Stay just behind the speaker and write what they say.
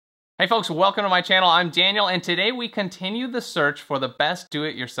Hey folks, welcome to my channel. I'm Daniel, and today we continue the search for the best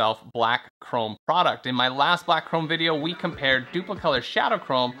do-it-yourself black chrome product. In my last black chrome video, we compared Duplicolor Shadow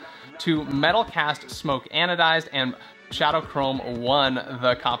Chrome to Metal Cast Smoke Anodized, and Shadow Chrome won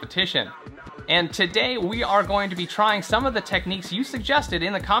the competition. And today we are going to be trying some of the techniques you suggested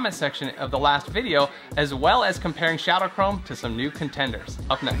in the comment section of the last video, as well as comparing Shadow Chrome to some new contenders.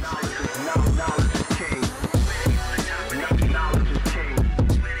 Up next.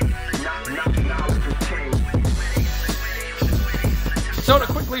 So to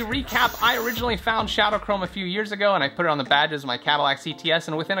quickly recap, I originally found Shadow Chrome a few years ago and I put it on the badges of my Cadillac CTS,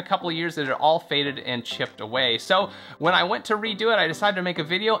 and within a couple of years it had all faded and chipped away. So when I went to redo it, I decided to make a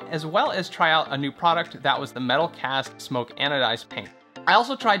video as well as try out a new product that was the Metal Cast Smoke Anodized paint. I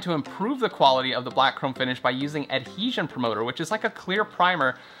also tried to improve the quality of the black chrome finish by using adhesion promoter, which is like a clear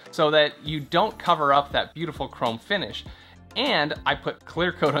primer so that you don't cover up that beautiful chrome finish. And I put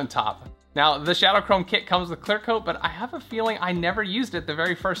clear coat on top. Now, the Shadow Chrome kit comes with clear coat, but I have a feeling I never used it the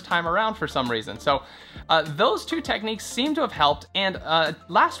very first time around for some reason. So those two techniques seem to have helped, and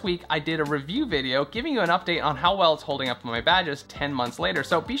last week I did a review video giving you an update on how well it's holding up on my badges 10 months later.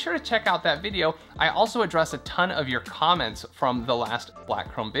 So be sure to check out that video. I also address a ton of your comments from the last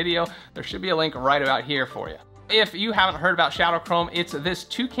black chrome video. There should be a link right about here for you. If you haven't heard about Shadow Chrome, it's this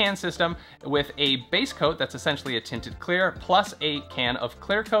 2-can system with a base coat that's essentially a tinted clear, plus a can of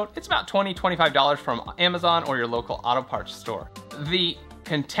clear coat. It's about $20–25 from Amazon or your local auto parts store. The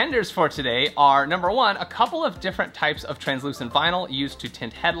contenders for today are, number one, a couple of different types of translucent vinyl used to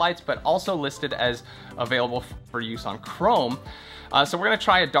tint headlights, but also listed as available for use on chrome. So we're gonna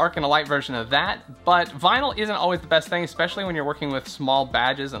try a dark and a light version of that, but vinyl isn't always the best thing, especially when you're working with small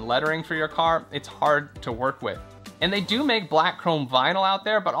badges and lettering for your car. It's hard to work with. And they do make black chrome vinyl out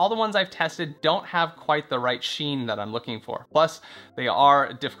there, but all the ones I've tested don't have quite the right sheen that I'm looking for. Plus, they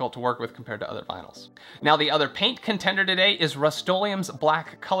are difficult to work with compared to other vinyls. Now, the other paint contender today is Rustoleum's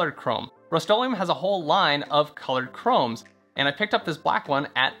Black Colored Chrome. Rustoleum has a whole line of colored chromes, and I picked up this black one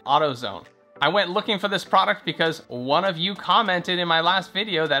at AutoZone. I went looking for this product because one of you commented in my last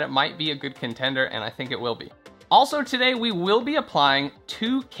video that it might be a good contender, and I think it will be. Also today, we will be applying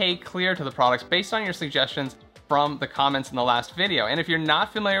 2K Clear to the products based on your suggestions from the comments in the last video. And if you're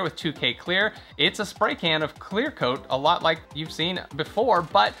not familiar with 2K Clear, it's a spray can of clear coat, a lot like you've seen before,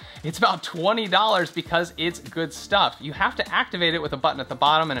 but it's about $20 because it's good stuff. You have to activate it with a button at the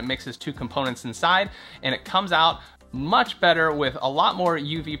bottom, and it mixes two components inside, and it comes out much better with a lot more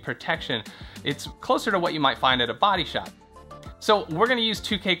UV protection. It's closer to what you might find at a body shop. So we're gonna use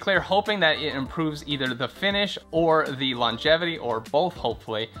 2K Clear, hoping that it improves either the finish or the longevity, or both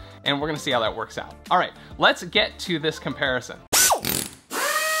hopefully, and we're gonna see how that works out. All right, let's get to this comparison.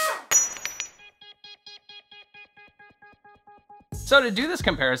 So to do this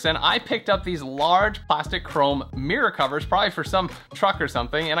comparison, I picked up these large plastic chrome mirror covers, probably for some truck or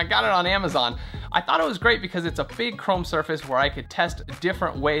something, and I got it on Amazon. I thought it was great because it's a big chrome surface where I could test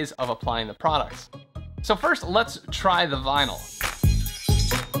different ways of applying the products. So first, let's try the vinyl.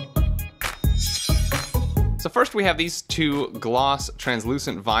 So first we have these two gloss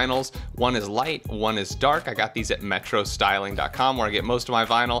translucent vinyls. One is light, one is dark. I got these at metrostyling.com where I get most of my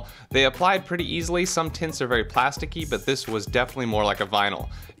vinyl. They applied pretty easily. Some tints are very plasticky, but this was definitely more like a vinyl.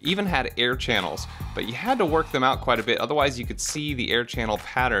 Even had air channels, but you had to work them out quite a bit, otherwise you could see the air channel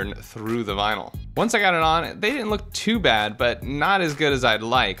pattern through the vinyl. Once I got it on, they didn't look too bad, but not as good as I'd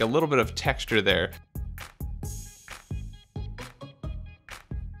like. A little bit of texture there.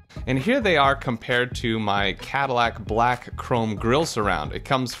 And here they are compared to my Cadillac Black Chrome Grille Surround. It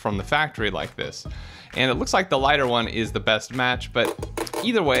comes from the factory like this. And it looks like the lighter one is the best match, but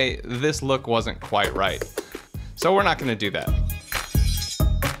either way, this look wasn't quite right. So we're not gonna do that.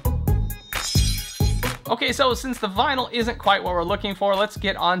 Okay, so since the vinyl isn't quite what we're looking for, let's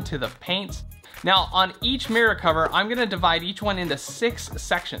get on to the paints. Now, on each mirror cover, I'm gonna divide each one into 6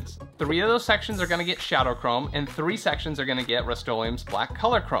 sections. 3 of those sections are gonna get Shadow Chrome, and 3 sections are gonna get Rustoleum's Black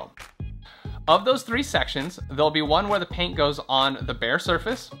Colored Chrome. Of those 3 sections, there'll be one where the paint goes on the bare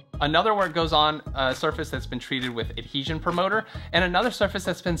surface, another where it goes on a surface that's been treated with adhesion promoter, and another surface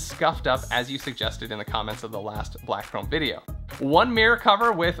that's been scuffed up as you suggested in the comments of the last black chrome video. One mirror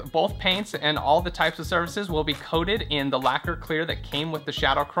cover with both paints and all the types of surfaces will be coated in the lacquer clear that came with the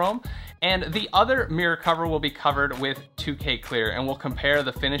Shadow Chrome, and the other mirror cover will be covered with 2K Clear, and we'll compare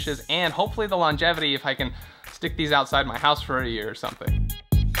the finishes and hopefully the longevity if I can stick these outside my house for a year or something.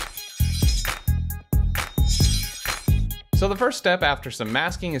 So the first step after some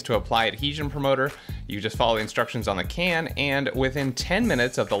masking is to apply adhesion promoter. You just follow the instructions on the can, and within 10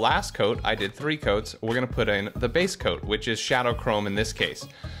 minutes of the last coat, I did 3 coats, we're gonna put in the base coat, which is Shadow Chrome in this case.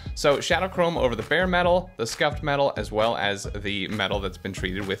 So Shadow Chrome over the bare metal, the scuffed metal, as well as the metal that's been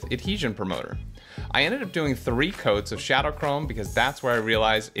treated with adhesion promoter. I ended up doing 3 coats of Shadow Chrome because that's where I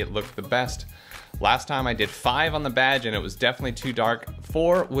realized it looked the best. Last time I did 5 on the badge and it was definitely too dark.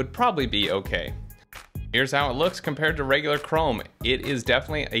 4 would probably be okay. Here's how it looks compared to regular chrome. It is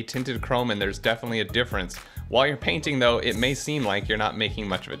definitely a tinted chrome and there's definitely a difference. While you're painting though, it may seem like you're not making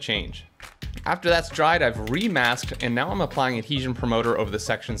much of a change. After that's dried, I've remasked and now I'm applying adhesion promoter over the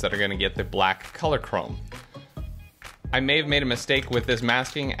sections that are gonna get the black color chrome. I may have made a mistake with this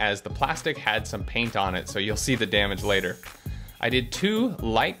masking as the plastic had some paint on it, so you'll see the damage later. I did 2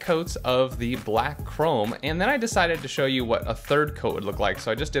 light coats of the black chrome and then I decided to show you what a 3rd coat would look like,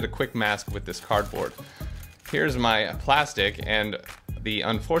 so I just did a quick mask with this cardboard. Here's my plastic and the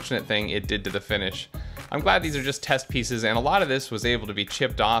unfortunate thing it did to the finish. I'm glad these are just test pieces and a lot of this was able to be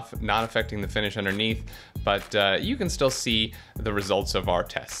chipped off, not affecting the finish underneath, but you can still see the results of our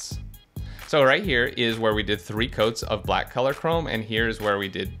tests. So right here is where we did 3 coats of black color chrome and here's where we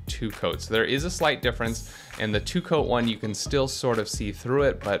did 2 coats. There is a slight difference and the 2-coat one you can still sort of see through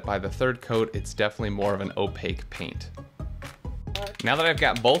it, but by the 3rd coat it's definitely more of an opaque paint. Now that I've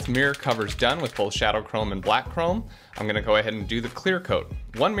got both mirror covers done with both Shadow Chrome and Black Chrome, I'm gonna go ahead and do the clear coat.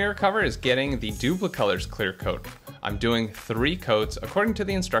 One mirror cover is getting the Duplicolor's clear coat. I'm doing 3 coats according to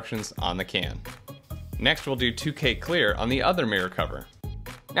the instructions on the can. Next we'll do 2K clear on the other mirror cover.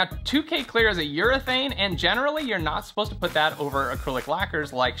 Now 2K clear is a urethane and generally you're not supposed to put that over acrylic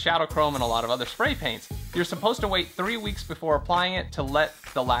lacquers like Shadow Chrome and a lot of other spray paints. You're supposed to wait 3 weeks before applying it to let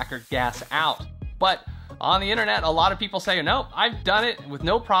the lacquer gas out. But on the internet, a lot of people say, nope, I've done it with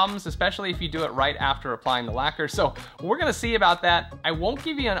no problems, especially if you do it right after applying the lacquer. So we're gonna see about that. I won't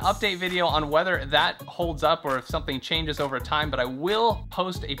give you an update video on whether that holds up or if something changes over time, but I will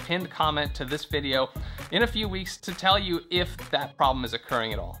post a pinned comment to this video in a few weeks to tell you if that problem is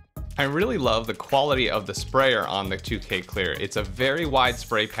occurring at all. I really love the quality of the sprayer on the 2K Clear. It's a very wide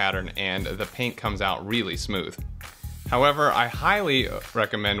spray pattern and the paint comes out really smooth. However, I highly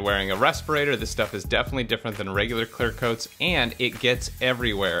recommend wearing a respirator. This stuff is definitely different than regular clear coats and it gets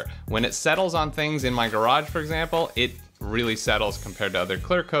everywhere. When it settles on things in my garage, for example, it really settles compared to other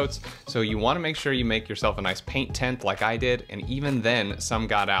clear coats. So you want to make sure you make yourself a nice paint tent like I did. And even then some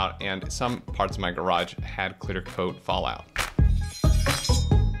got out and some parts of my garage had clear coat fallout.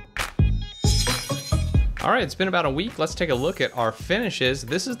 All right, it's been about a week. Let's take a look at our finishes.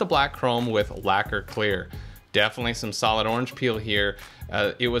 This is the black chrome with lacquer clear. Definitely some solid orange peel here.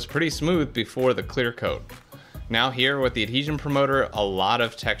 It was pretty smooth before the clear coat. Now here with the adhesion promoter, a lot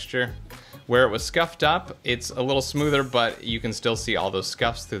of texture. Where it was scuffed up, it's a little smoother, but you can still see all those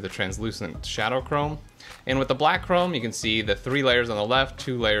scuffs through the translucent Shadow Chrome. And with the black chrome, you can see the 3 layers on the left,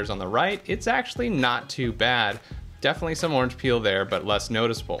 2 layers on the right. It's actually not too bad. Definitely some orange peel there, but less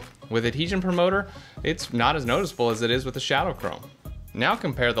noticeable. With adhesion promoter, it's not as noticeable as it is with the Shadow Chrome. Now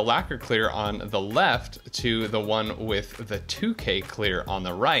compare the lacquer clear on the left to the one with the 2K clear on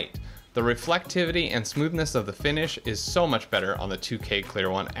the right. The reflectivity and smoothness of the finish is so much better on the 2K clear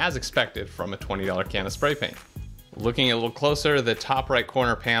one, as expected from a $20 can of spray paint. Looking a little closer, the top right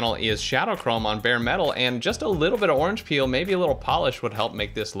corner panel is Shadow Chrome on bare metal, and just a little bit of orange peel, maybe a little polish would help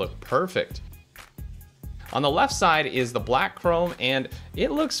make this look perfect. On the left side is the black chrome, and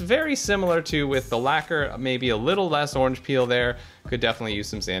it looks very similar to with the lacquer, maybe a little less orange peel there. Could definitely use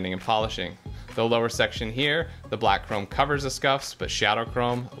some sanding and polishing. The lower section here, the black chrome covers the scuffs, but Shadow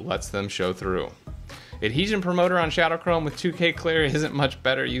Chrome lets them show through. Adhesion promoter on Shadow Chrome with 2K clear isn't much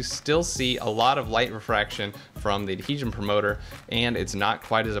better. You still see a lot of light refraction from the adhesion promoter, and it's not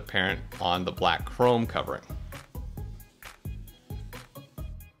quite as apparent on the black chrome covering.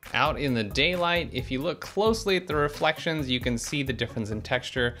 Out in the daylight, if you look closely at the reflections, you can see the difference in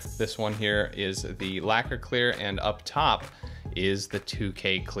texture. This one here is the lacquer clear, and up top is the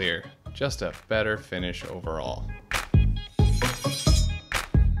 2K clear. Just a better finish overall.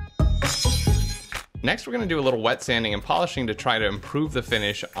 Next, we're gonna do a little wet sanding and polishing to try to improve the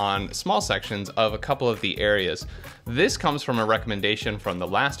finish on small sections of a couple of the areas. This comes from a recommendation from the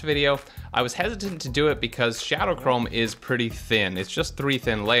last video. I was hesitant to do it because Shadow Chrome is pretty thin. It's just 3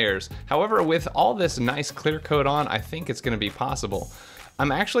 thin layers. However, with all this nice clear coat on, I think it's gonna be possible.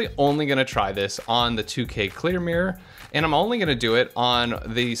 I'm actually only gonna try this on the 2K clear mirror, and I'm only gonna do it on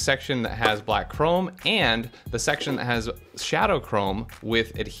the section that has black chrome and the section that has Shadow Chrome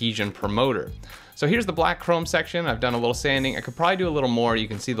with adhesion promoter. So here's the black chrome section. I've done a little sanding. I could probably do a little more. You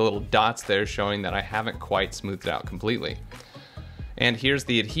can see the little dots there showing that I haven't quite smoothed it out completely. And here's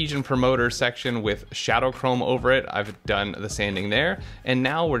the adhesion promoter section with Shadow Chrome over it. I've done the sanding there. And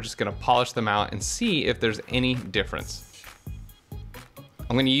now we're just gonna polish them out and see if there's any difference.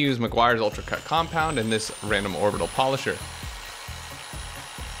 I'm going to use Meguiar's Ultra Cut Compound and this random orbital polisher.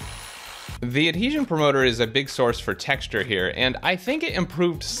 The adhesion promoter is a big source for texture here, and I think it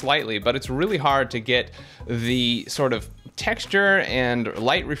improved slightly, but it's really hard to get the sort of texture and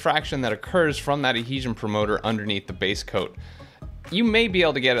light refraction that occurs from that adhesion promoter underneath the base coat. You may be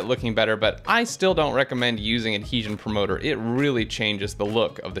able to get it looking better, but I still don't recommend using adhesion promoter. It really changes the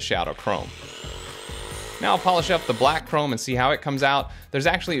look of the Shadow Chrome. Now I'll polish up the black chrome and see how it comes out. There's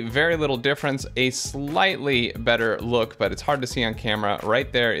actually very little difference, a slightly better look, but it's hard to see on camera.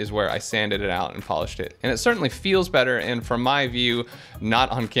 Right there is where I sanded it out and polished it. And it certainly feels better, and from my view,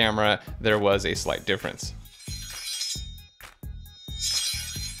 not on camera, there was a slight difference.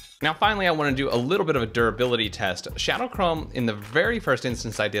 Now finally, I want to do a little bit of a durability test. Shadow Chrome, in the very first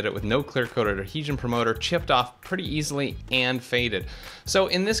instance I did it with no clear coat or adhesion promoter, chipped off pretty easily and faded. So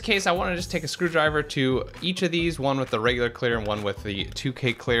in this case, I want to just take a screwdriver to each of these, one with the regular clear and one with the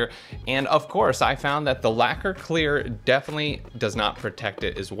 2K clear. And of course, I found that the lacquer clear definitely does not protect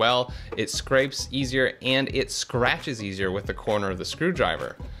it as well. It scrapes easier and it scratches easier with the corner of the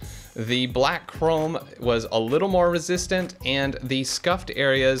screwdriver. The black chrome was a little more resistant, and the scuffed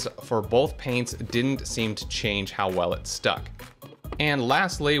areas for both paints didn't seem to change how well it stuck. And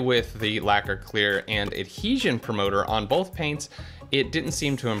lastly, with the lacquer clear and adhesion promoter on both paints, it didn't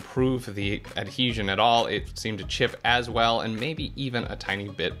seem to improve the adhesion at all. It seemed to chip as well, and maybe even a tiny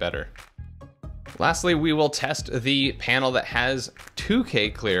bit better. Lastly, we will test the panel that has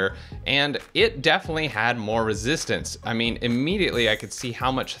 2K clear, and it definitely had more resistance. I mean, immediately I could see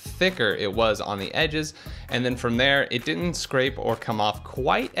how much thicker it was on the edges, and then from there, it didn't scrape or come off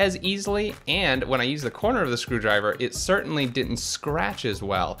quite as easily, and when I used the corner of the screwdriver, it certainly didn't scratch as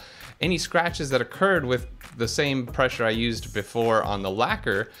well. Any scratches that occurred with the same pressure I used before on the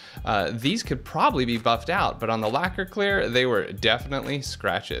lacquer, these could probably be buffed out, but on the lacquer clear, they were definitely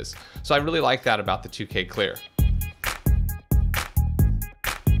scratches. So I really like that about the 2K clear.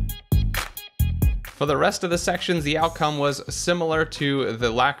 For the rest of the sections, the outcome was similar to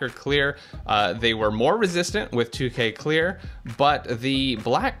the lacquer clear. They were more resistant with 2K clear, but the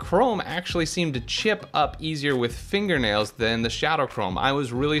black chrome actually seemed to chip up easier with fingernails than the shadow chrome. I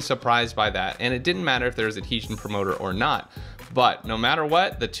was really surprised by that, and it didn't matter if there was adhesion promoter or not. But no matter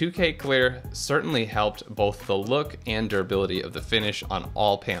what, the 2K clear certainly helped both the look and durability of the finish on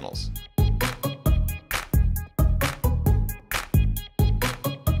all panels.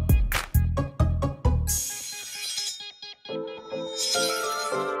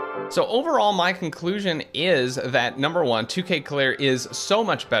 So overall, my conclusion is that number one, 2K Clear is so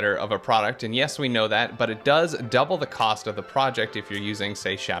much better of a product, and yes, we know that, but it does double the cost of the project if you're using,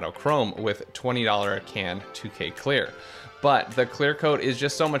 say, Shadow Chrome with $20 a can 2K Clear. But the clear coat is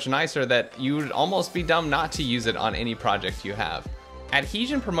just so much nicer that you would almost be dumb not to use it on any project you have.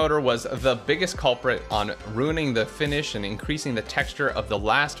 Adhesion promoter was the biggest culprit on ruining the finish and increasing the texture of the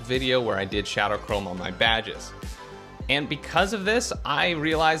last video where I did Shadow Chrome on my badges. And because of this, I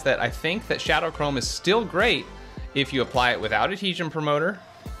realized that I think that Shadow Chrome is still great if you apply it without adhesion promoter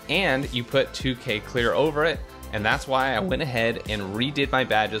and you put 2K clear over it. And that's why I went ahead and redid my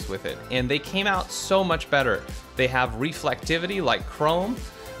badges with it. And they came out so much better. They have reflectivity like chrome.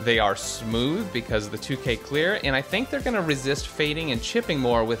 They are smooth because of the 2K clear. And I think they're gonna resist fading and chipping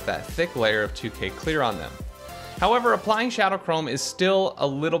more with that thick layer of 2K clear on them. However, applying Shadow Chrome is still a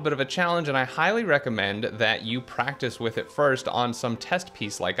little bit of a challenge, and I highly recommend that you practice with it first on some test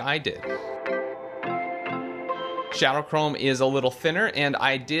piece like I did. Shadow Chrome is a little thinner, and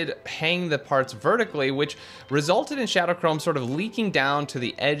I did hang the parts vertically, which resulted in Shadow Chrome sort of leaking down to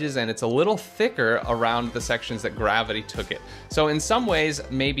the edges, and it's a little thicker around the sections that gravity took it. So in some ways,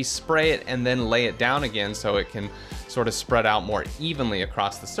 maybe spray it and then lay it down again so it can sort of spread out more evenly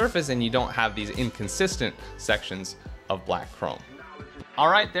across the surface and you don't have these inconsistent sections of black chrome. All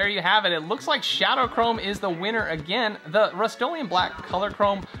right, there you have it. It looks like Shadow Chrome is the winner again. The Rustoleum Black Colored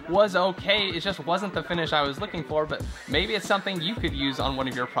Chrome was okay. It just wasn't the finish I was looking for, but maybe it's something you could use on one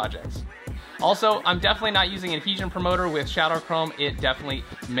of your projects. Also, I'm definitely not using adhesion promoter with Shadow Chrome. It definitely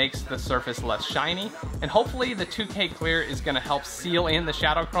makes the surface less shiny. And hopefully the 2K clear is gonna help seal in the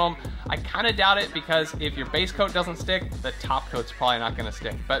Shadow Chrome. I kinda doubt it because if your base coat doesn't stick, the top coat's probably not gonna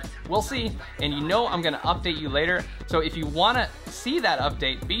stick, but we'll see. And you know I'm gonna update you later. So if you wanna see that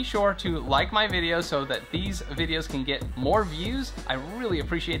update, be sure to like my video so that these videos can get more views. I really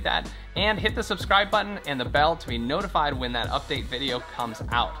appreciate that. And hit the subscribe button and the bell to be notified when that update video comes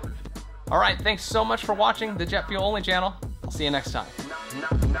out. All right, thanks so much for watching the Jet Fuel Only channel. I'll see you next time.